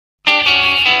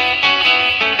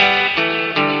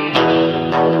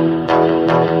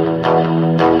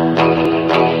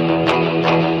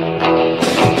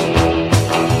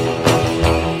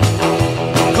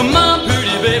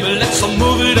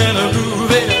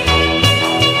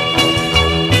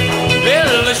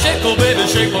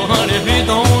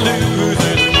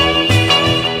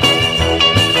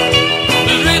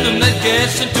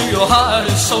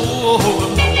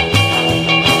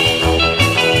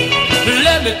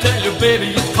tell you,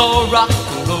 baby, it's called rock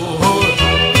and roll.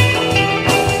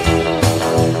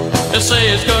 They say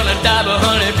it's gonna die, but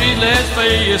honey, please let's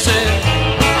face it.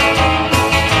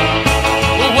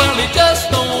 Well, they just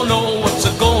don't know what's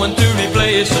going to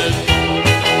replace it.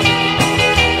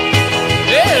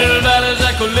 Yeah, ballads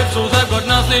and calypsos have got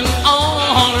nothing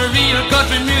on. Real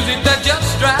country music that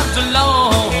just drives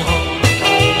along.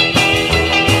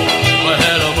 Well,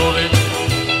 hello, movie.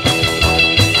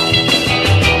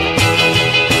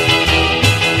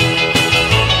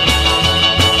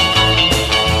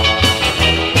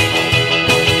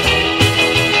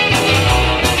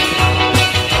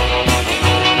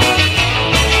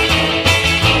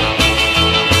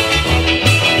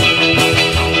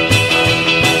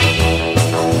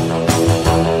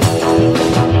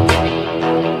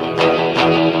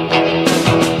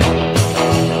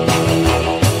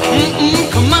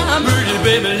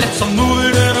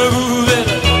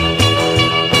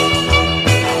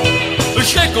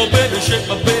 Shake,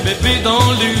 oh baby, please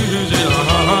don't lose it.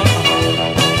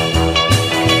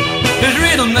 There's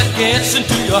rhythm that gets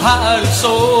into your heart and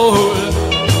soul.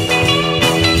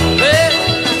 Well,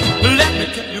 let me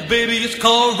tell you, baby, it's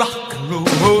called rock and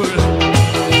roll.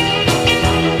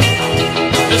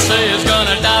 They say it's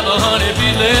gonna die, but honey,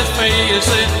 please let's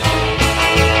face it.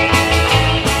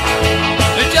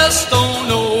 They just don't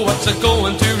know what's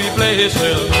going to replace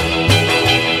it.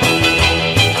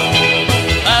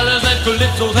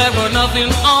 Calypsos have got nothing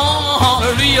on.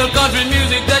 Real country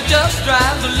music that just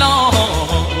drives along.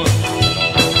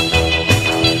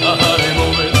 Honey,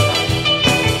 move it.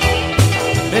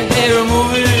 Hey, move